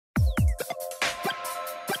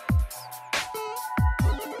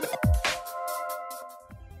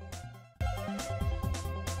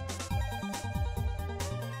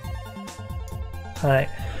Alright.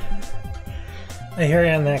 I hear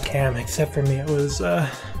you on that cam, except for me it was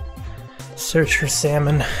search for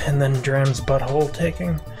salmon and then Dram's butthole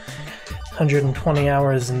taking 120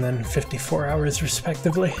 hours and then 54 hours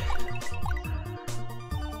respectively.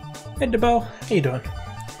 Hey DeBo, how you doing?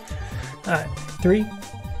 Alright, 3,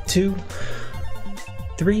 2,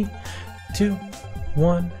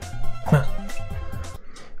 1.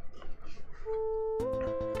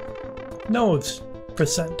 Nodes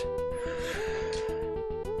percent.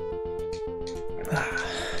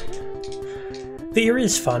 The Erie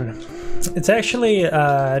is fun. It's actually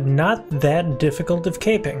not that difficult of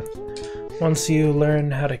caping once you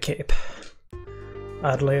learn how to cape,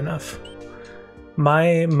 oddly enough.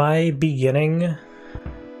 My beginner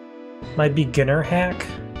hack,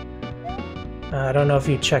 I don't know if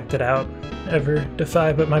you checked it out ever,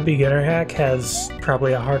 Defy, but my beginner hack has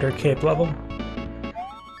probably a harder cape level.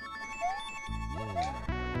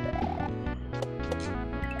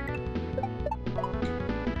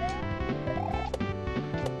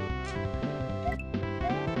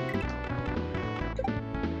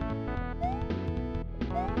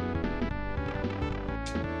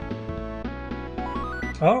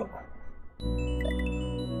 Oh,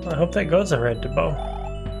 I hope that goes alright, DeBo.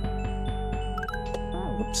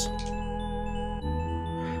 Oops.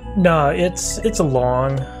 No, it's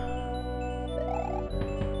long,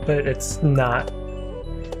 but it's not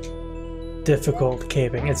difficult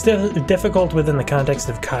caping. It's difficult within the context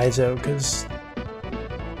of Kaizo, because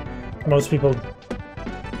most people...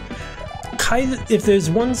 if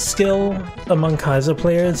there's one skill among Kaizo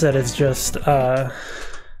players that is just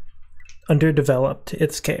underdeveloped,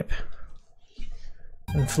 it's cape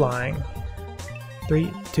and flying.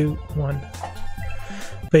 3, 2, 1.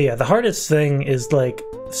 But yeah, the hardest thing is like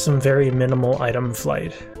some very minimal item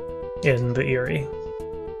flight in the Erie.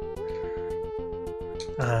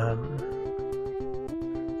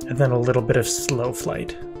 And then a little bit of slow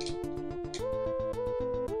flight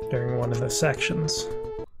during one of the sections.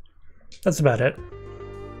 That's about it.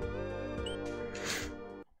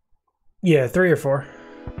 Yeah, 3 or 4.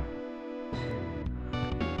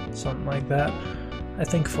 Something like that. I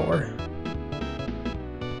think 4.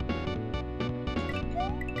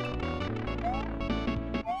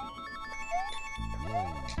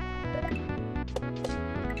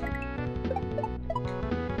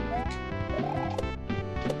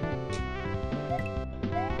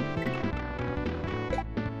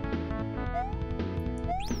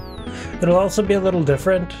 It'll also be a little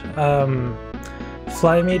different.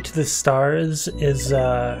 Fly Me to the Stars is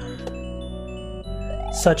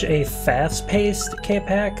such a fast-paced cape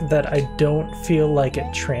hack that I don't feel like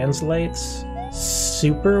it translates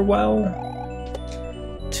super well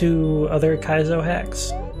to other Kaizo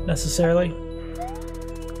hacks, necessarily.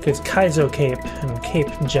 Because Kaizo cape, and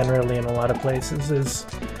cape generally in a lot of places, is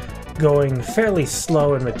going fairly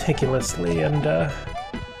slow and meticulously and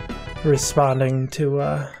responding to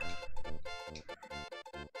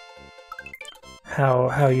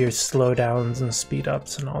how your slowdowns and speed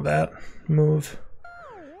ups and all that move.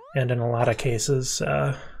 And in a lot of cases,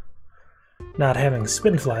 not having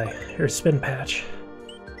spin fly or spin patch.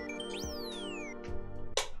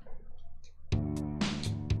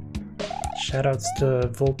 Shoutouts to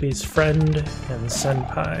Volpe's friend and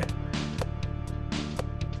Senpai.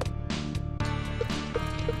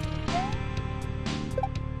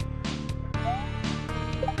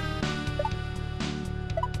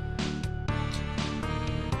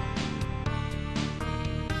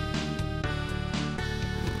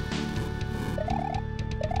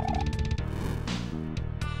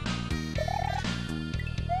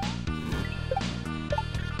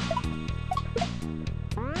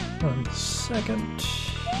 One second.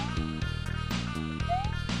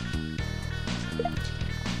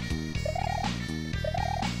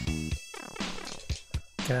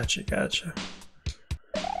 Gotcha.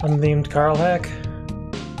 Unthemed Carl hack?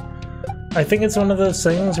 I think it's one of those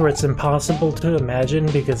things where it's impossible to imagine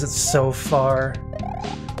because it's so far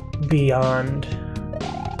beyond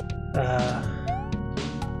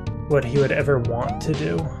what he would ever want to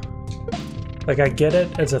do. Like, I get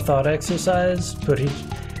it as a thought exercise, but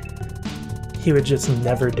he would just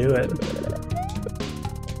never do it.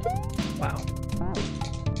 Wow.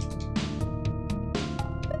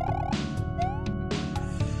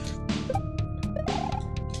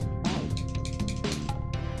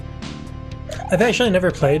 I've actually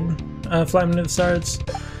never played Fly Me to the Stars.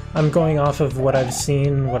 I'm going off of what I've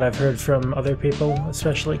seen, what I've heard from other people,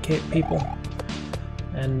 especially Cape people.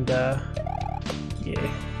 And,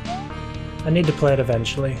 yeah. I need to play it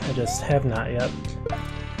eventually, I just have not yet.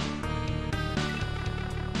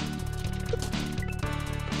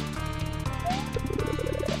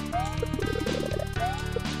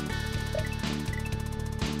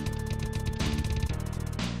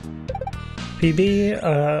 PB,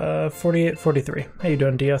 4843. How you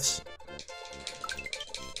doing, Dios?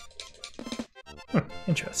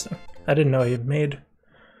 Interesting. I didn't know you'd made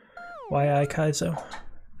YI Kaizo,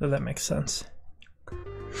 so that makes sense.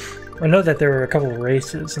 I know that there were a couple of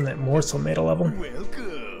races and that Morsel made a level.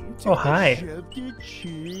 Welcome. Oh, hi.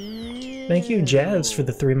 Thank you, Jazz, for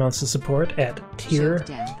the 3 months of support at tier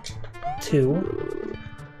 2.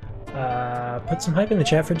 Put some hype in the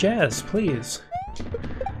chat for Jazz, please.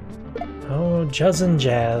 Oh, Juzz and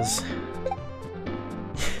Jazz.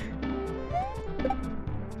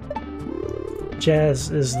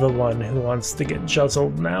 Jazz is the one who wants to get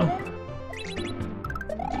juzzled now.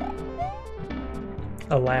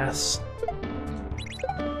 Alas.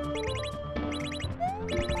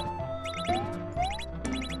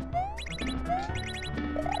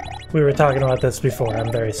 We were talking about this before,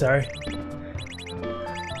 I'm very sorry.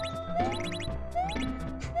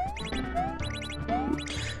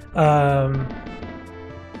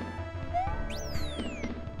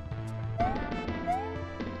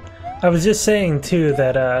 I was just saying too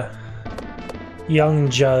that young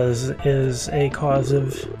Juzz is a cause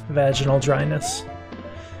of vaginal dryness,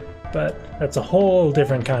 but that's a whole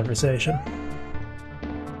different conversation.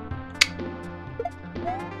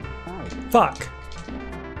 Fuck.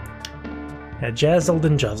 Yeah, jazzled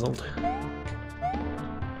and juzzled.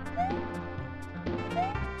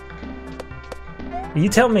 You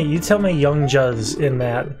tell me young Juzz in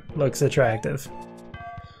that looks attractive.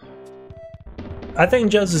 I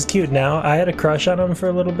think Juzz is cute now. I had a crush on him for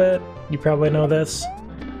a little bit. You probably know this.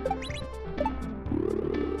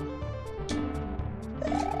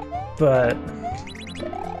 But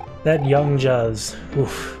that young Juzz,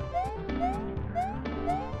 oof.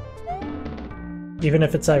 Even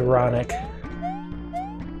if it's ironic.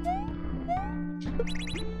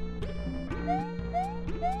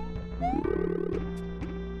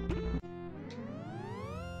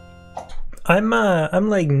 I'm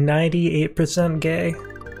like 98% gay.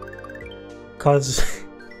 Cause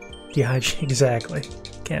yeah, exactly,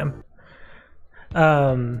 Cam.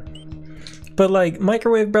 But like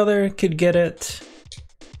Microwave Brother could get it.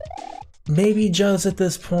 Maybe Juzz at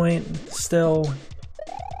this point still,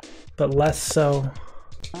 but less so.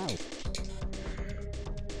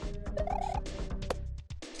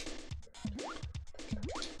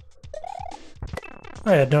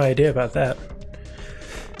 I had no idea about that.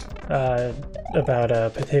 About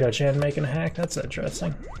Potato Chan making a hack. That's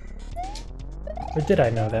interesting. Or did I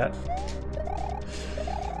know that?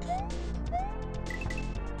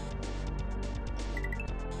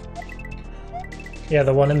 Yeah,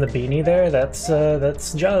 the one in the beanie there, that's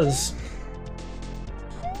Juzz.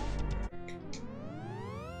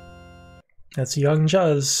 That's young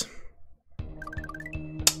Juzz.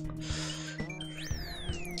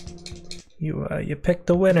 You picked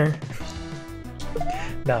the winner.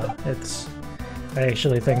 No, I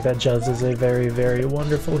actually think that Juzz is a very, very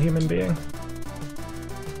wonderful human being.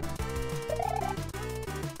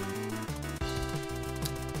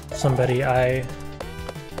 Somebody I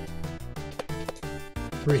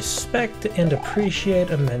respect and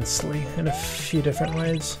appreciate immensely in a few different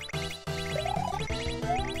ways.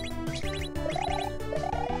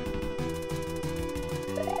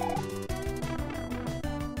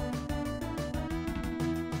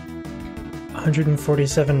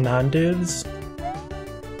 $147 non-dudes?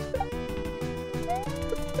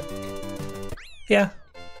 Yeah.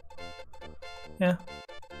 Yeah.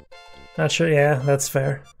 Not sure, yeah, that's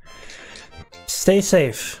fair. Stay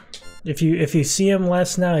safe. If you see him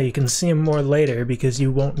less now, you can see him more later because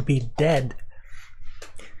you won't be dead.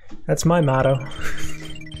 That's my motto.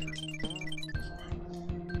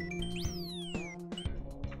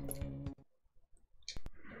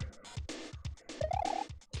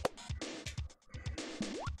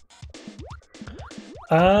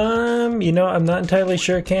 You know, I'm not entirely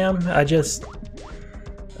sure, Cam. I just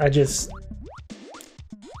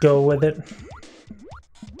go with it.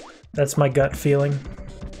 That's my gut feeling.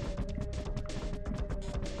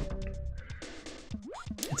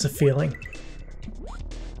 It's a feeling.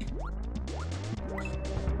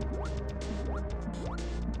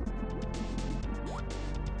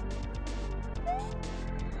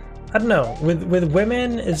 I don't know. With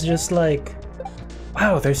women, it's just like,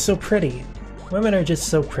 wow, they're so pretty. Women are just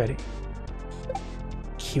so pretty.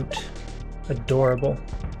 Cute. Adorable.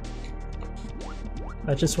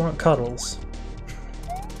 I just want cuddles.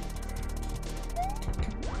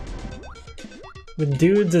 With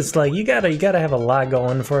dudes, it's like, you gotta have a lot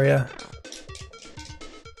going for you.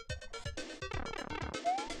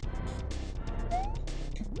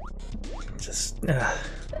 Just,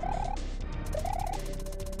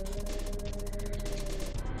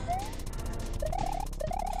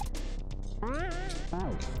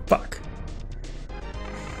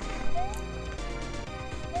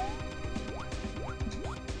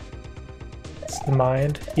 just the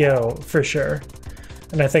mind. Yo, for sure.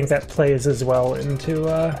 And I think that plays as well into,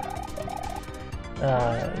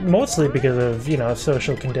 mostly because of, you know,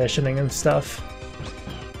 social conditioning and stuff.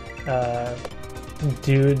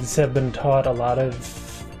 Dudes have been taught a lot of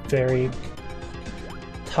very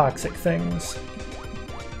toxic things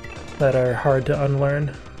that are hard to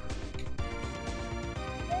unlearn.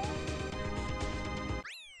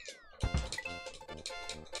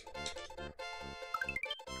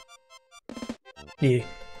 Yeah.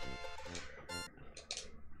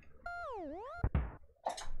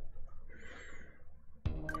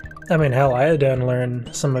 I mean, hell, I had to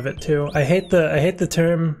unlearn some of it too. I hate the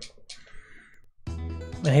term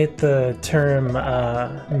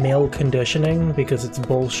male conditioning because it's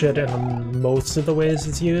bullshit in most of the ways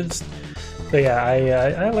it's used. But yeah,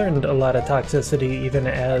 I learned a lot of toxicity even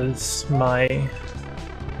as my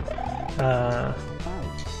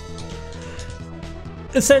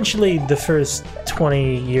essentially the first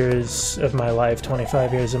 20 years of my life,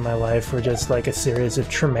 25 years of my life were just like a series of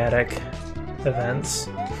traumatic events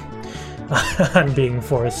on being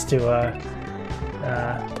forced to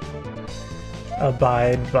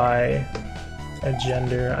abide by a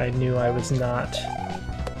gender I knew I was not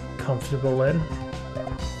comfortable in.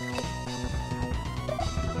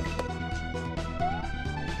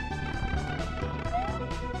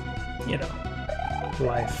 You know,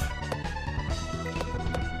 life.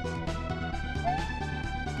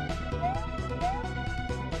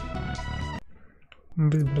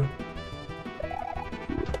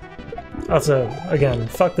 Also, again,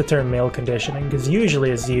 fuck the term male conditioning, because usually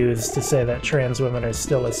it's used to say that trans women are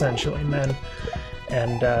still essentially men,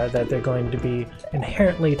 and that they're going to be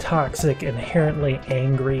inherently toxic, inherently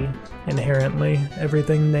angry, inherently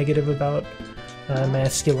everything negative about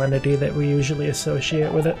masculinity that we usually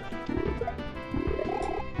associate with it.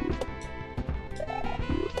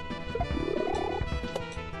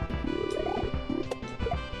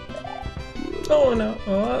 Oh no,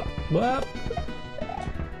 what?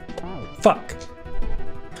 Fuck.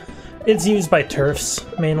 It's used by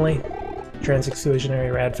TERFs, mainly.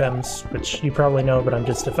 Trans-exclusionary radfems, which you probably know, but I'm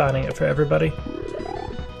just defining it for everybody.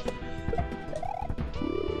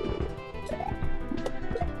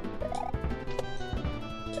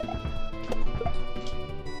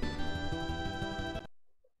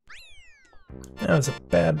 That was a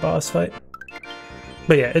bad boss fight.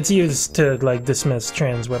 But yeah, it's used to, like, dismiss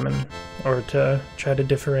trans women, or to try to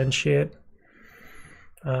differentiate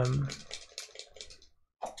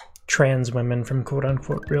trans women from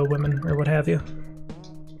quote-unquote real women, or what have you.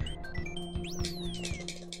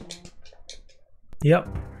 Yep.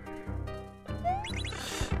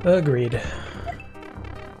 Agreed.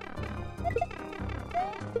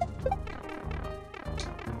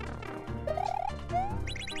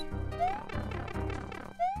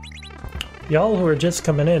 Y'all who are just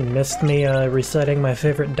coming in missed me reciting my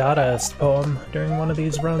favorite Dadaist poem during one of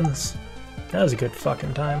these runs. That was a good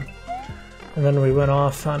fucking time. And then we went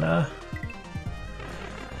off on a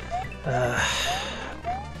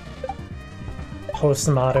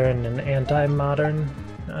postmodern and anti-modern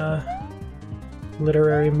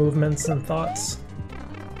literary movements and thoughts.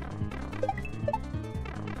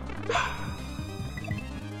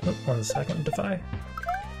 Oh, 1 second, Defy.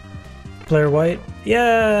 Blair White?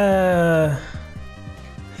 Yeah!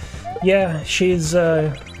 Yeah, she's,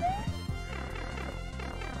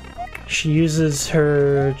 she uses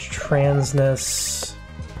her transness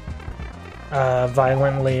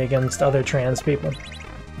violently against other trans people.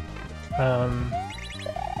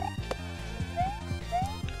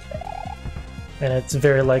 And it's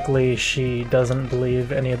very likely she doesn't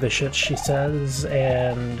believe any of the shit she says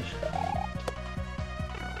and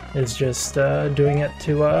is just doing it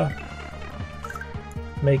to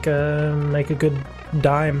make a good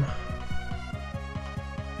dime.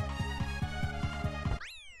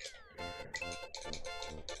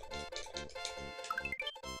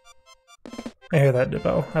 I hear that,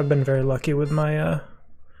 Debo. I've been very lucky with my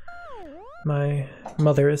my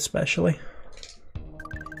mother especially.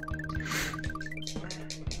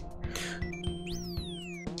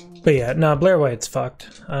 But yeah, no, Blair White's fucked.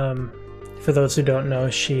 For those who don't know,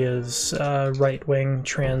 she is a right-wing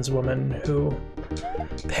trans woman who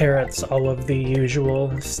parrots all of the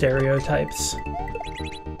usual stereotypes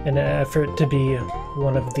in an effort to be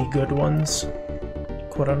one of the good ones,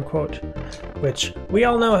 quote-unquote. Which, we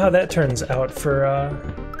all know how that turns out for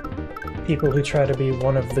people who try to be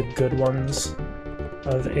one of the good ones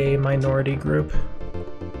of a minority group.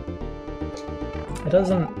 It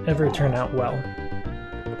doesn't ever turn out well.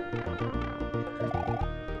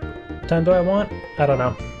 What time do I want? I don't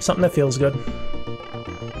know. Something that feels good.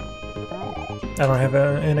 I don't have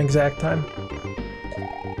an exact time.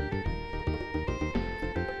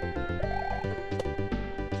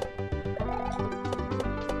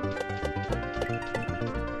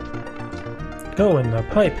 Go in the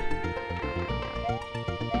pipe.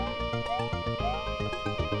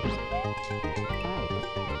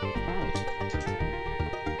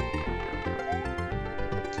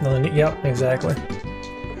 Yep, exactly.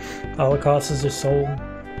 Holocaust is just sold.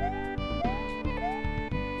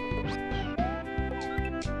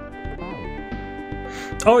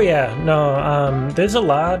 Oh yeah, no, there's a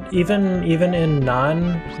lot, even in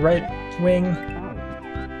non-right-wing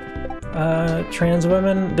trans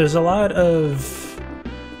women, there's a lot of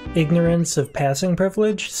ignorance of passing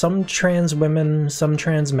privilege. Some trans women, some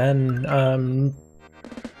trans men,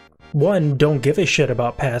 one, don't give a shit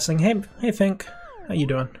about passing. Hey Fink, how you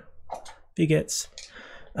doing? Vigets.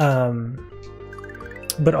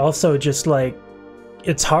 But also just like,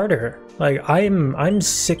 it's harder. Like, I'm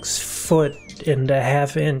 6'1.5"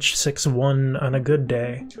 6'1" on a good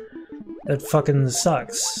day. That fucking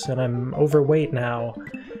sucks. And I'm overweight now.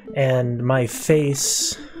 And my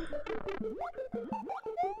face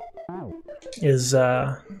is,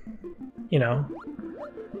 you know,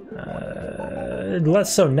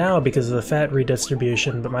 less so now because of the fat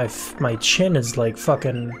redistribution, but my chin is like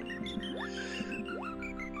fucking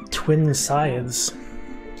twin sides.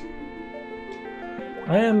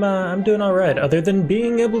 I'm doing alright, other than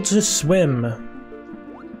being able to swim.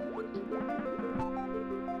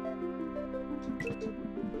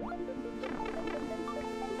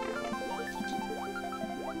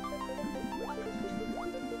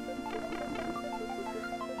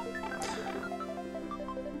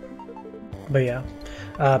 But yeah,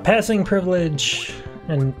 passing privilege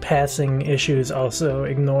and passing issues also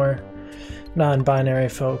ignore non-binary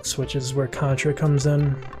folks, which is where Contra comes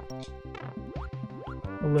in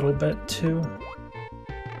a little bit too.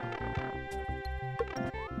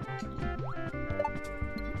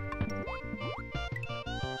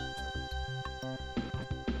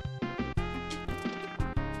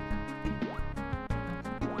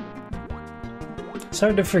 It's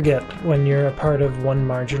hard to forget when you're a part of one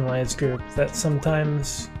marginalized group that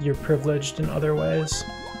sometimes you're privileged in other ways.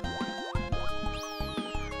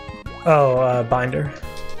 Oh, Binder.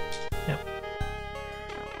 Yeah.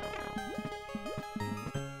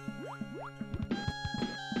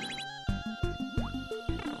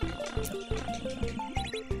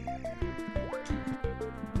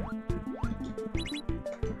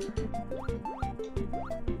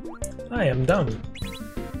 I am dumb.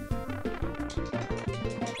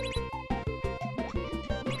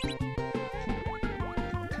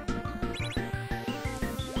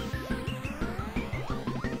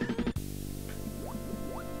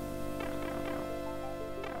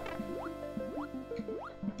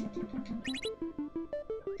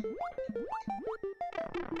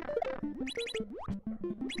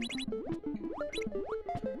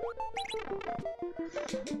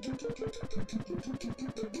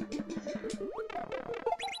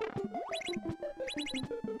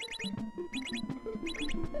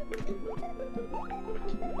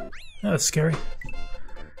 That was scary.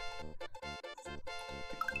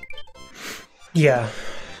 Yeah.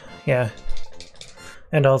 Yeah.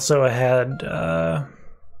 And also I had,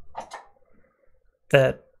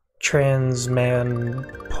 that trans man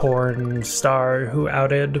porn star who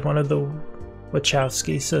outed one of the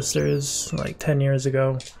Wachowski sisters like 10 years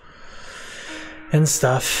ago. And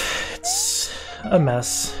stuff. It's a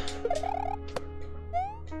mess.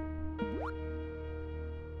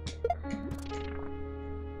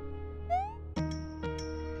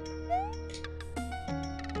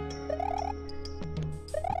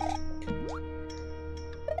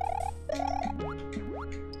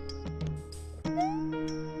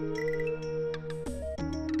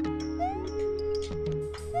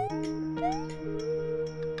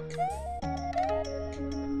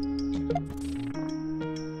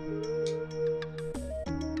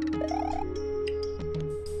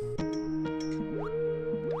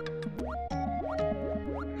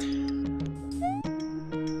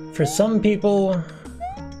 For some people,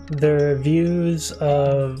 their views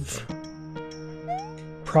of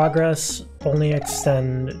progress only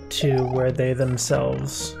extend to where they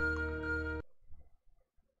themselves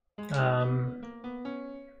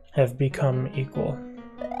have become equal.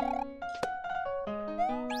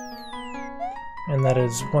 And that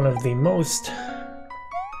is one of the most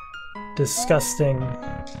disgusting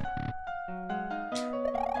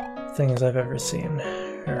things I've ever seen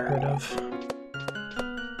or heard of.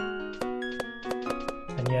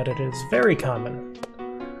 And yet it is very common.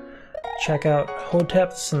 Check out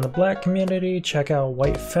hoteps in the black community, check out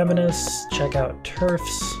white feminists, check out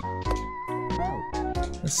TERFs,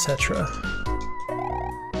 etc.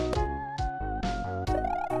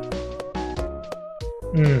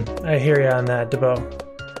 I hear ya on that, Debo.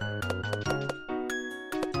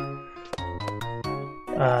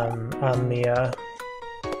 on the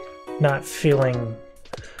not feeling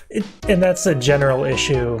it, and that's a general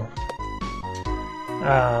issue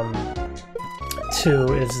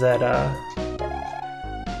too, is that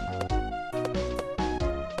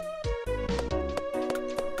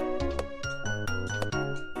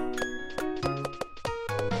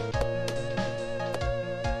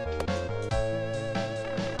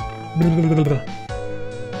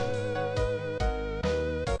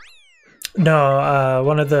no,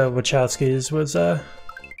 one of the Wachowskis was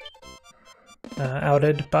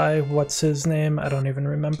outed by what's his name? I don't even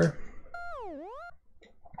remember.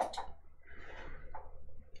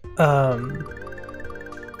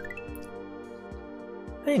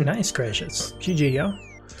 Hey, nice, gracious. GG, yo.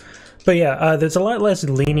 But yeah, there's a lot less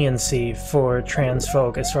leniency for trans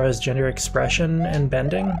folk as far as gender expression and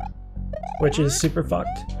bending, which is super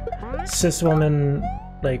fucked. Cis woman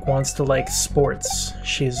like wants to like sports.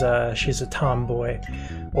 She's a tomboy,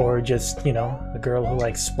 or just, you know, a girl who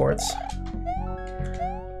likes sports.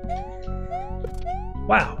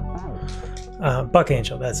 Wow. Buck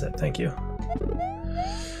Angel, that's it, thank you.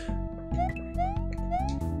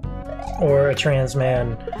 Or a trans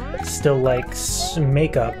man still likes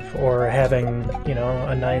makeup or having, you know,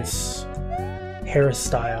 a nice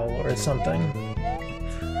hairstyle or something.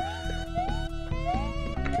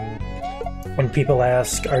 When people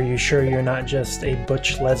ask, are you sure you're not just a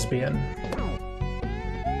butch lesbian?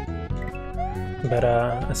 But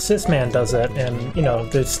a cis man does it, and, you know,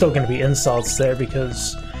 there's still going to be insults there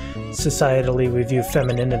because societally we view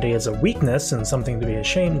femininity as a weakness and something to be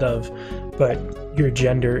ashamed of, but your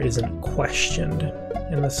gender isn't questioned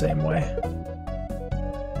in the same way.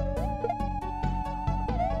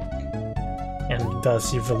 And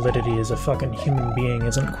thus your validity as a fucking human being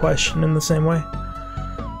isn't questioned in the same way.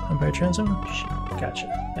 I'm by trans woman? Gotcha,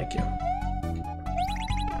 thank you.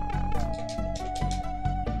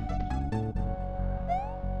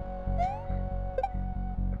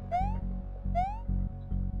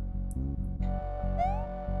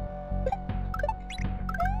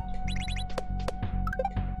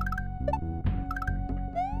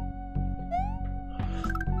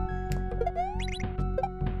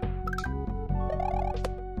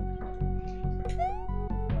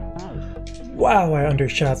 Wow, I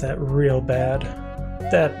undershot that real bad.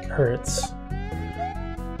 That hurts.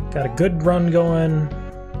 Got a good run going,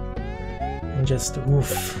 and just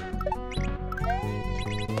oof.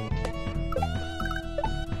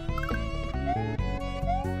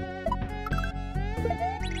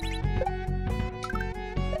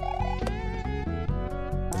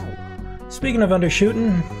 Speaking of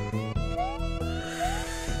undershooting,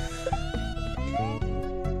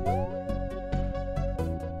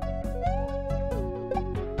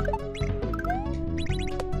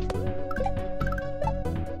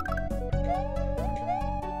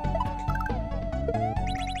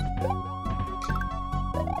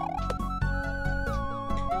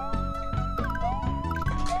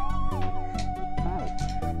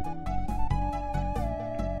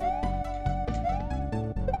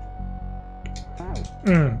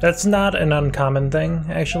 that's not an uncommon thing,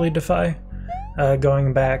 actually, Defy.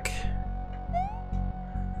 Going back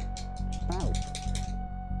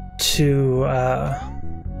to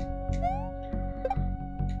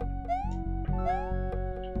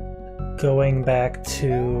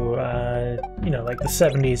you know, like the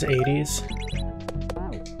 70s, 80s.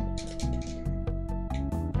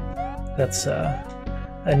 That's a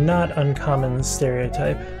not uncommon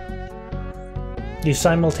stereotype. You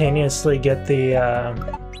simultaneously get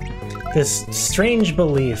the this strange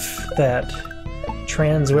belief that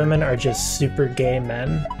trans women are just super gay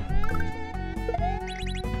men.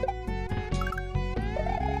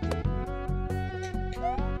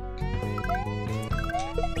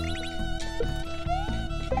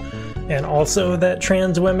 And also that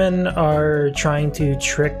trans women are trying to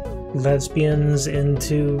trick lesbians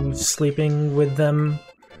into sleeping with them,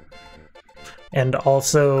 and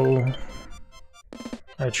also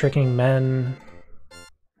are tricking men.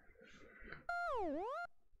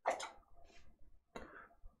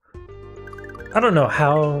 I don't know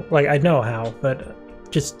how, like, I know how, but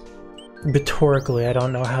just rhetorically, I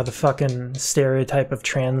don't know how the fucking stereotype of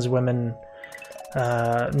trans women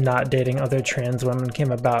not dating other trans women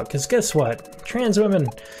came about. Because guess what? Trans women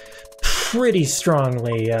pretty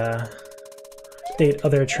strongly date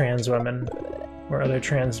other trans women or other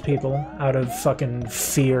trans people out of fucking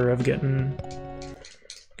fear of getting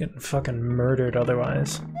fucking murdered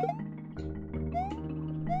otherwise.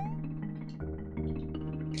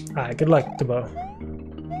 Alright, good luck,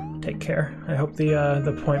 Debo. Take care. I hope the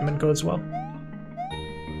appointment goes well.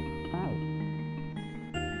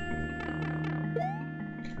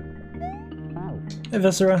 Hey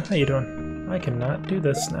Viscera, how you doing? I cannot do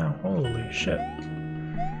this now. Holy shit.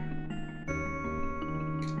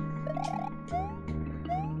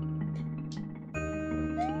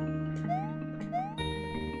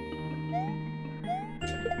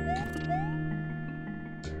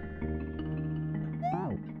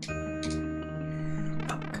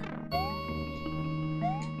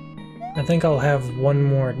 I think I'll have one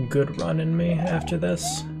more good run in me after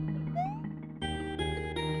this.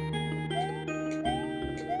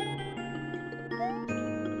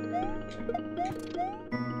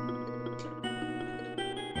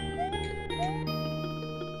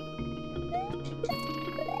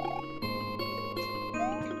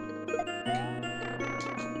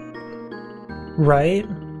 Right?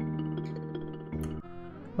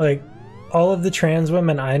 Like, all of the trans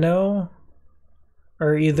women I know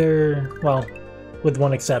are either, well, with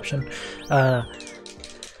one exception, are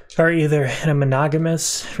either in a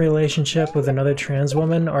monogamous relationship with another trans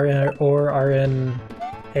woman or are in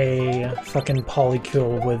a fucking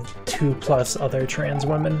polycule with 2+ other trans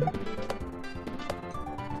women.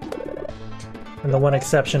 And the one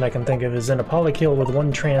exception I can think of is in a polycule with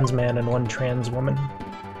one trans man and one trans woman.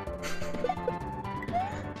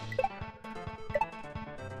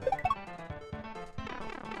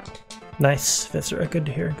 Nice, Viscera. Good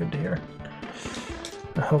to hear, good to hear.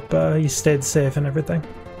 I hope you stayed safe and everything.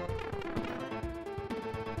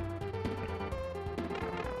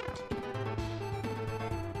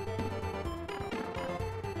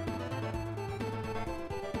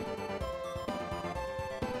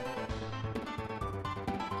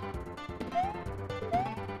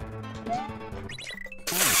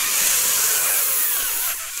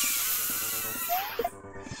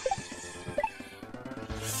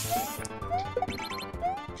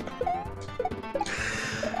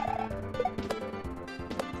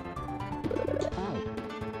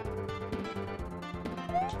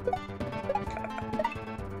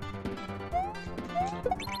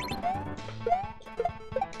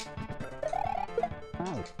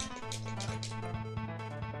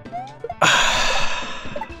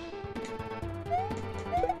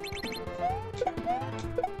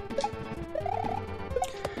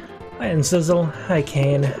 Hi, Sizzle. Hi,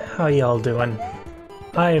 Kane. How y'all doing?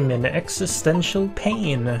 I'm in existential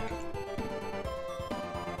pain.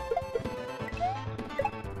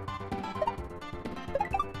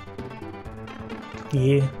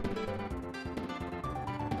 Yeah.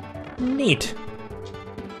 Neat.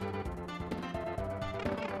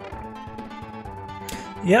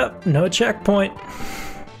 Yep, no checkpoint.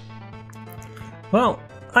 Well,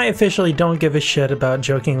 I officially don't give a shit about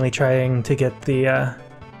jokingly trying to get the,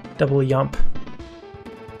 double yump.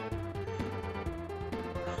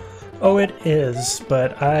 Oh, it is,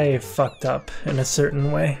 but I fucked up in a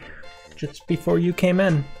certain way just before you came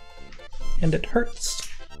in. And it hurts.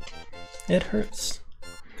 It hurts.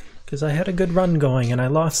 Because I had a good run going and I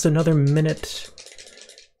lost another 1.5 minutes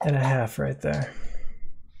right there.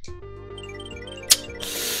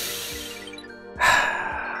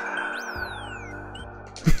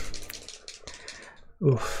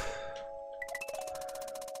 Oof.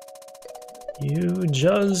 You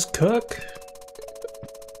just cook?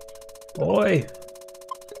 Oi.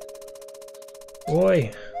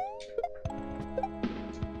 Oi.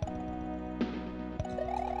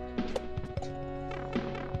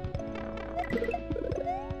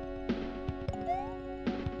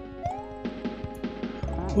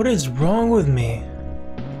 What is wrong with me?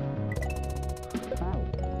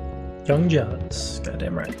 Young Johns,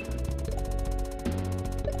 goddamn right.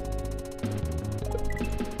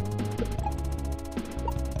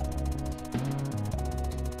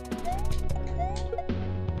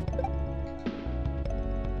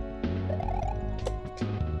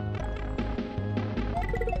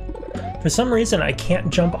 For some reason, I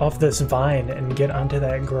can't jump off this vine and get onto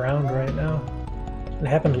that ground right now. It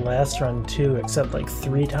happened last run too, except like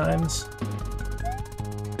 3 times.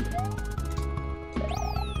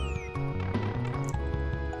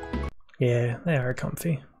 Yeah, they are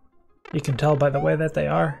comfy. You can tell by the way that they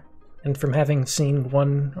are, and from having seen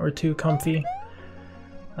 1 or 2 comfy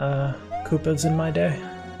Koopas in my day.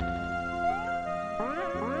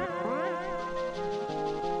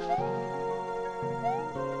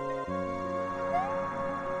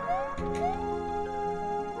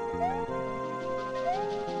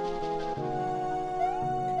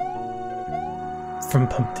 From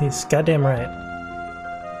Pumpties, goddamn right.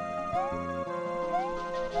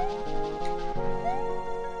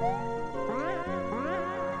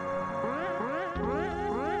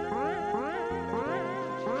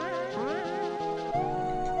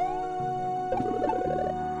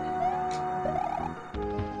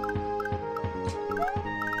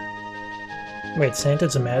 Wait,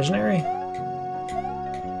 Santa's imaginary?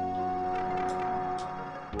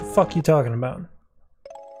 What the fuck you talking about?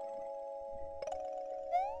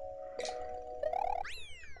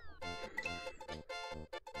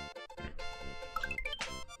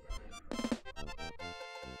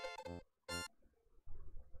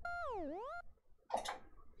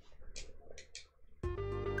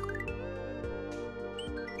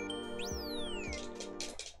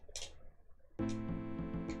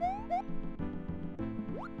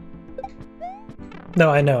 No,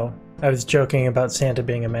 I know. I was joking about Santa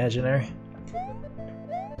being imaginary.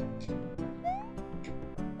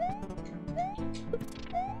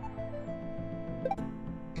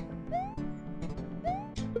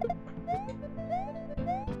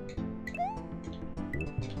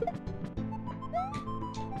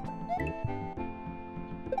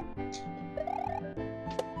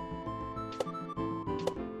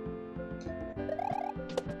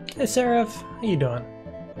 Hey, Seraph. How you doing?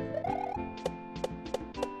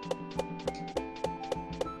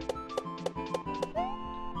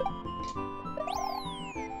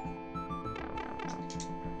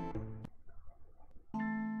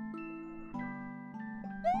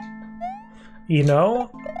 You know,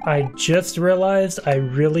 I just realized I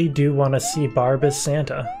really do want to see Barb as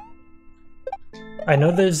Santa. I know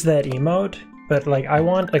there's that emote, but like I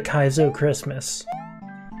want a Kaizo Christmas.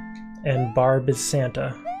 And Barb is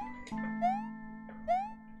Santa.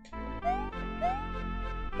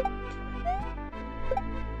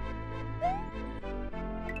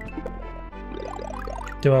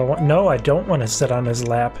 Do I want— no, I don't want to sit on his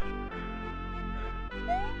lap.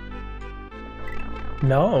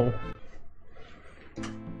 No.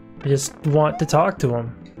 I just want to talk to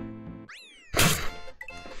him.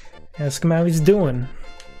 Ask him how he's doing.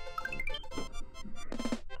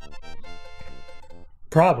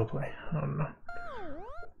 Probably. I don't know.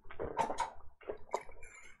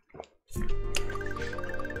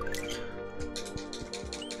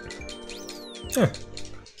 Huh.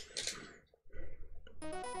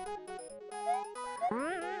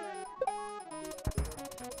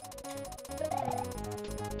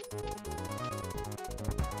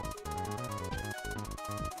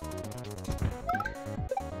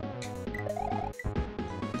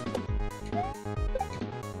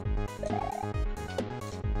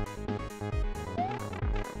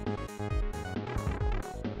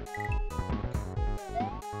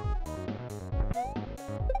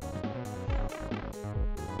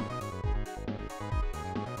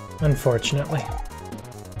 Unfortunately.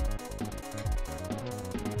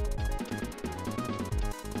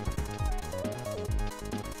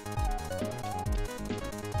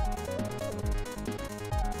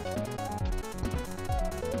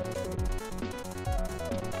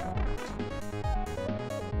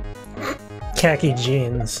 Khaki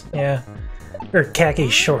jeans, yeah. Or khaki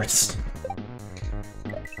shorts.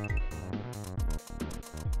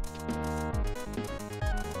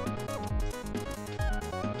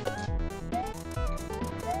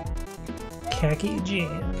 Khaki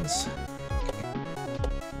jeans.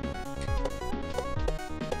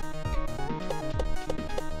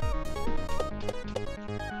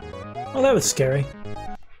 Oh, that was scary.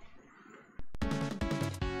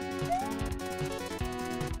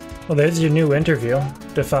 Well, there's your new interview,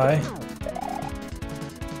 Defy.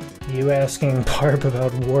 You asking Barb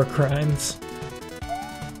about war crimes.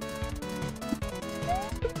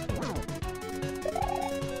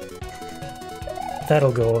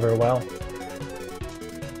 That'll go over well.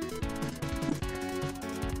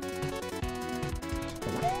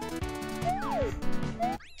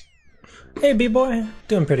 Hey, B-boy.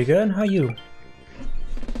 Doing pretty good. How you?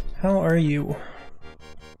 How are you?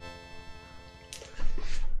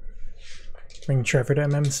 Bring Trevor to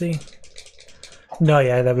MMC? No,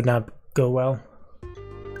 yeah, that would not go well.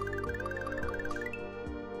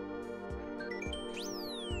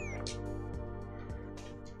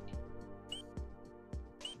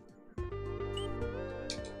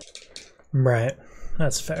 Right.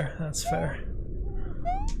 That's fair. That's fair.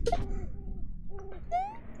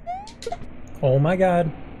 Oh my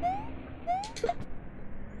god.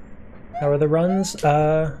 How are the runs?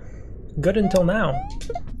 Good until now.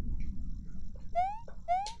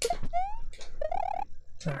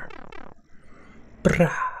 There.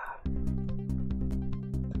 Brah.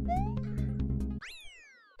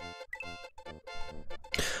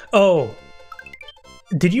 Oh.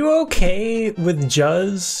 Did you okay with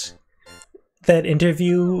Juz? That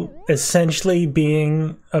interview essentially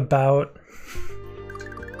being about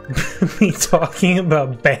me talking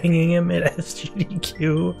about banging him at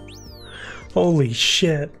SGDQ. Holy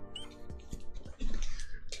shit.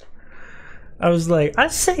 I was like, I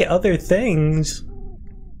say other things.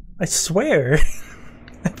 I swear.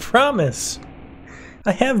 I promise.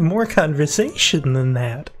 I have more conversation than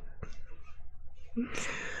that.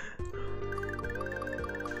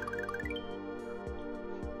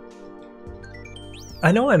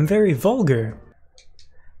 I know I'm very vulgar,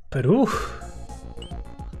 but ooh.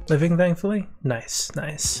 Living thankfully? Nice,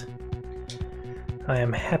 nice. I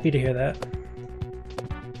am happy to hear that.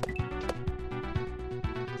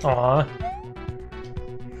 Aw.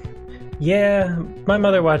 Yeah, my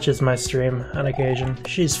mother watches my stream on occasion.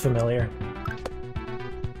 She's familiar.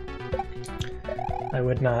 I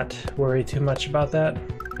would not worry too much about that.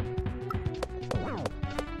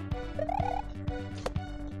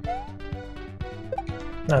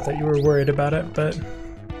 Not that you were worried about it, but...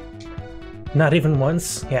 Not even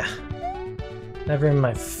once? Yeah. Never in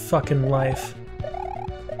my fucking life.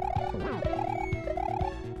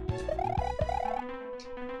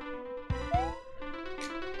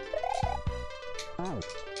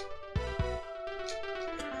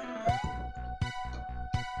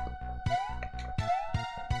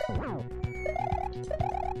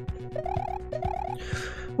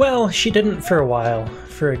 Well, she didn't for a while.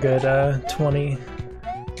 For a good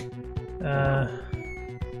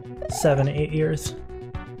 7-8 years.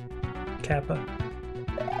 Kappa.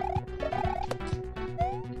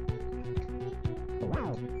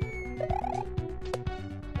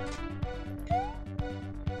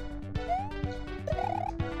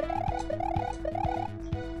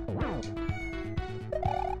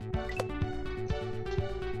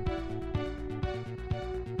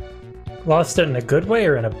 Lost it in a good way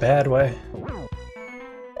or in a bad way?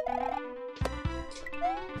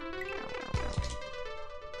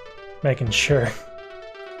 Making sure.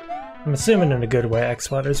 I'm assuming in a good way.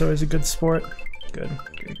 X-Water's always a good sport. Good,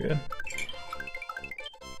 good, good.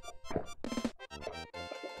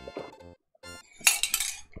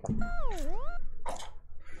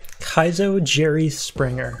 Kaizo Jerry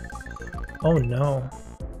Springer. Oh no.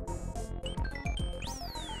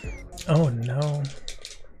 Oh no.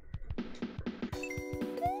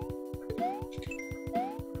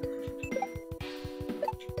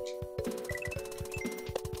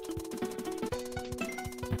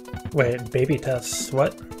 Wait, baby tests,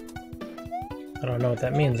 what? I don't know what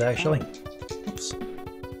that means, actually. Oops.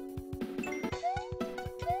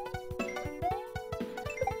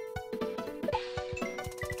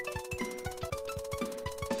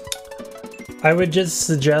 I would just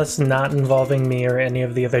suggest not involving me or any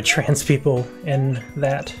of the other trans people in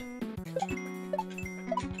that.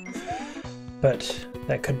 But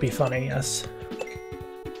that could be funny, yes.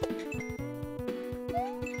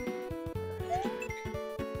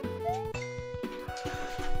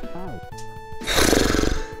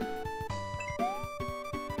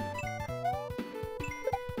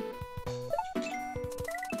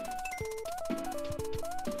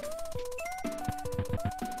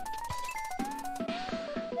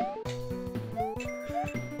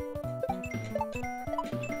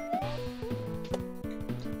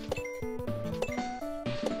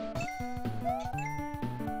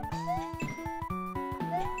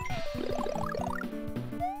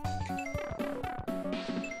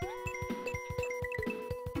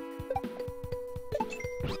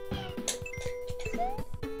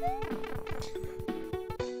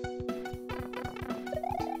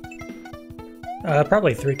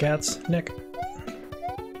 Probably 3 cats, Nick.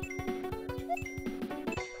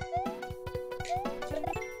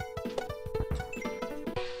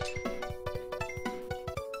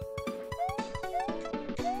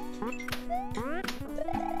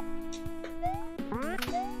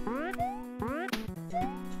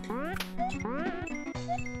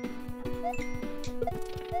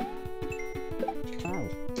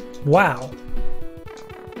 Wow.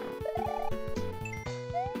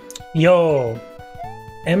 Yo.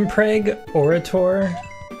 Mpreg Orator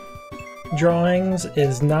drawings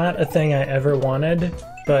is not a thing I ever wanted,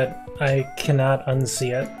 but I cannot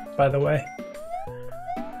unsee it, by the way.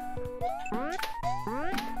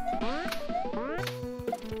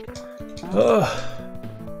 Ugh.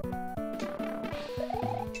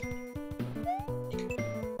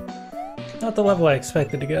 Not the level I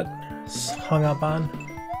expected to get hung up on.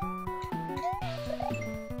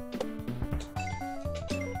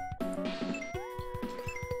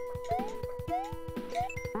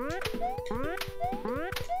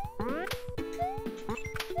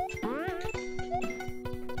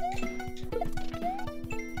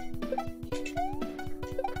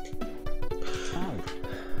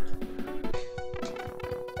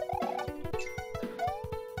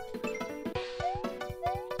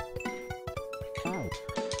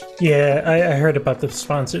 Yeah, I heard about the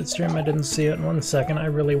sponsored stream. I didn't see it in 1 second. I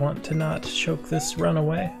really want to not choke this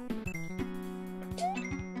runaway.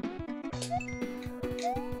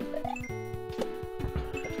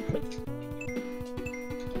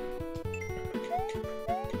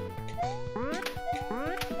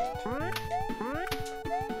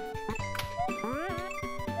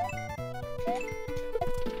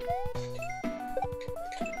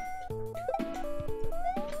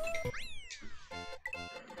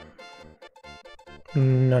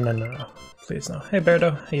 No. Please no. Hey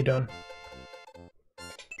Berto, how you doing?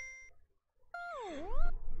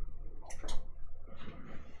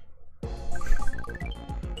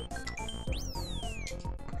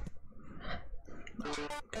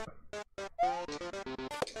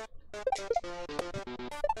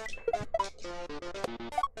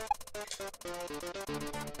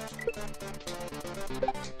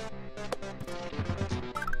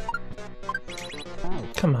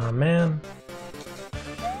 Come on, man.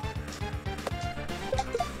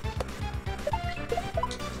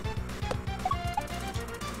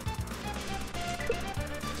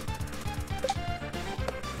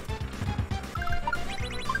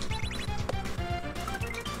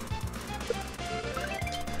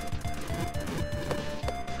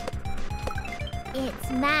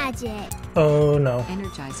 It's magic. Oh no.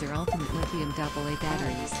 Energizer Ultimate Lithium AA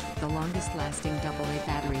batteries, the longest lasting AA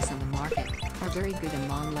batteries on the market, are very good and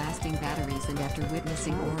long-lasting batteries, and after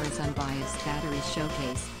witnessing Aura's unbiased batteries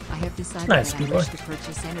showcase, I have decided Nice, that I boy. wish to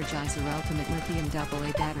purchase Energizer Ultimate Lithium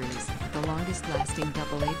AA batteries, the longest lasting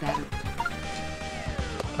AA battery.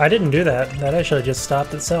 I didn't do that. That actually just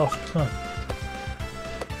stopped itself. Huh.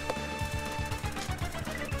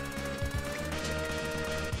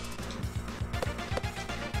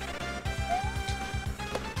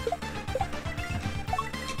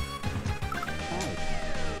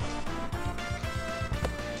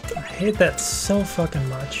 I hate that so fucking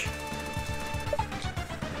much.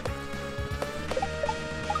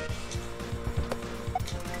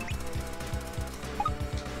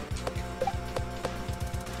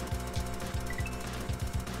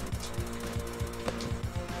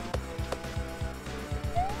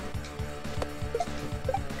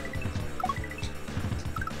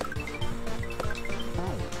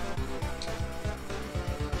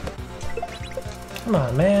 Come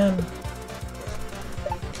on, man.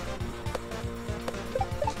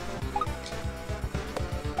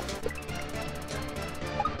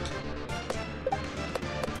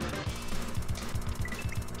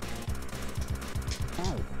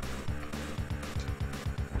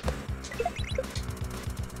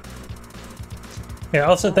 Yeah,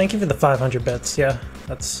 also thank you for the 500 bits. Yeah,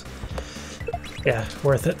 that's, yeah,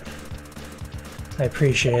 worth it. I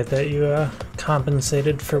appreciate that you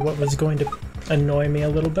compensated for what was going to annoy me a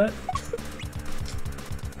little bit.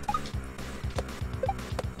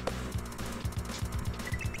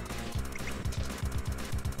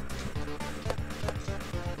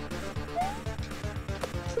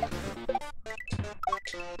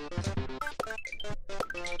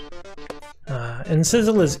 And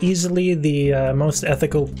Sizzle is easily the most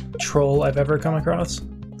ethical troll I've ever come across.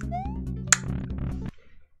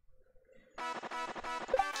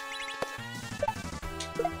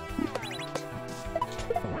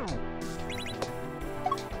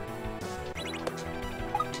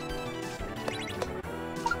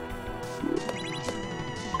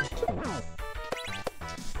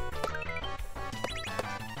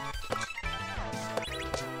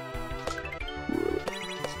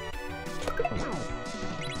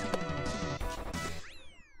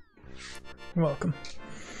 You're welcome.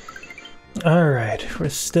 Alright, we're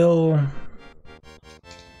still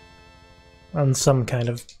on some kind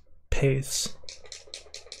of pace.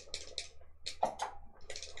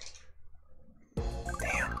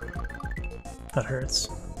 Damn. That hurts.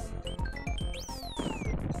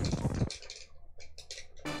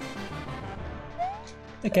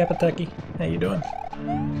 Hey Kapateki, how you doing?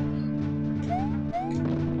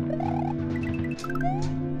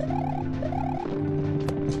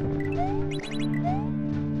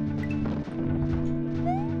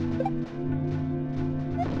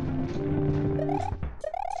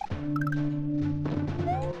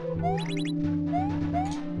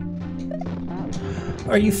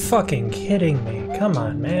 Are you fucking kidding me? Come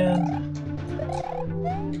on, man.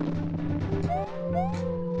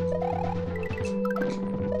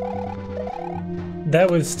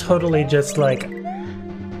 That was totally just like,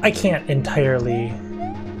 I can't entirely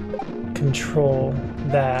control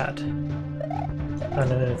that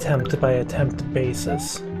on an attempt by attempt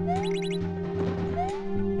basis.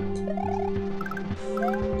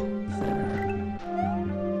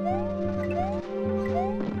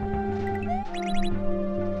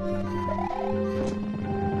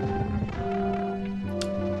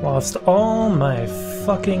 Lost all my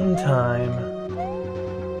fucking time.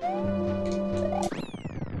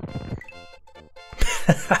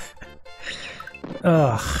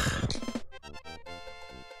 Ugh.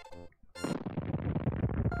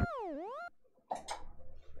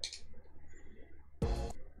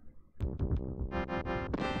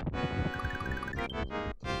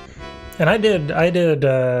 And I did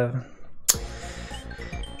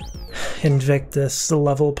Invictus, the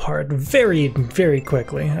level part, very, very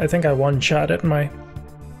quickly. I think I one-shot at my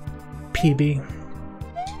PB.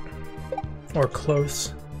 Or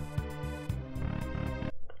close.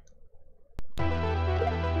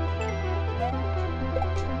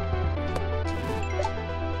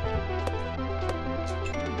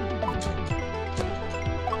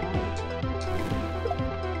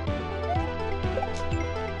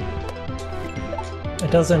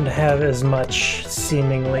 It doesn't have as much,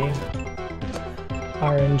 seemingly,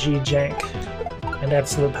 RNG jank. And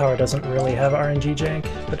Absolute Power doesn't really have RNG jank,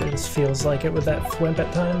 but it just feels like it with that thwimp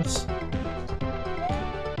at times.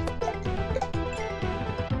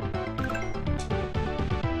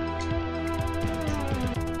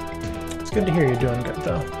 It's good to hear you're doing good,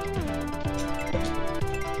 though.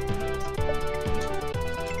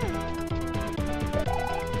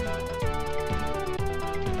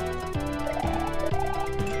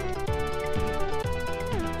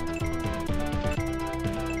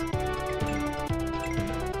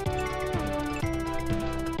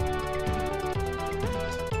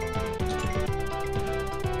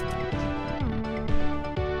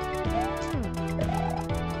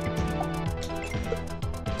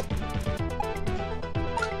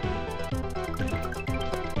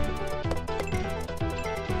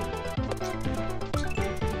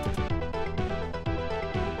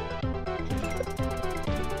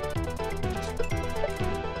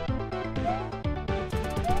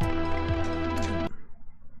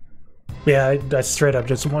 Yeah, I straight up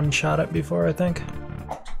just one-shot it before, I think.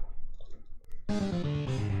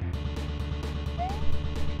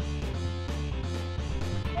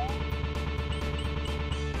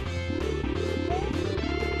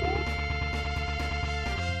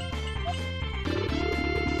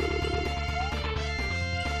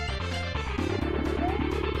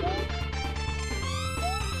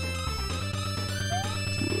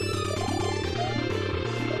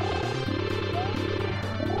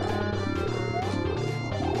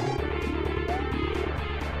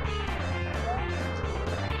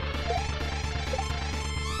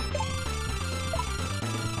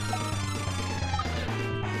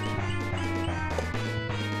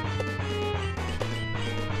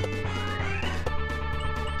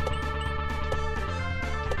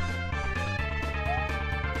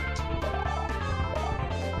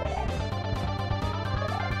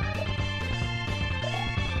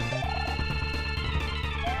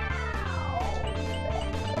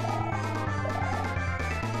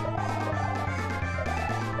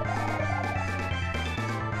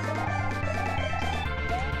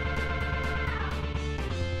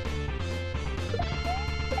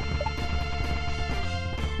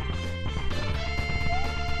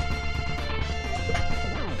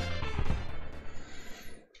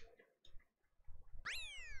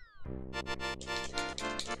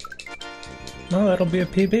 Oh, that'll be a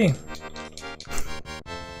PB.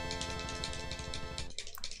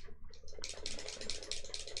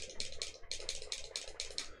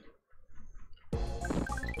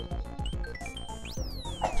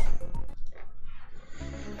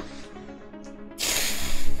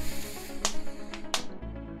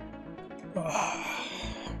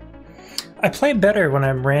 I play better when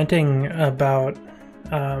I'm ranting about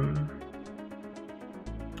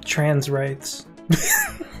trans rights.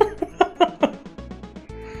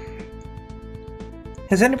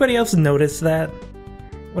 Has anybody else noticed that?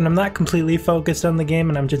 When I'm not completely focused on the game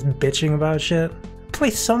and I'm just bitching about shit, I play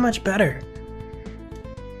so much better.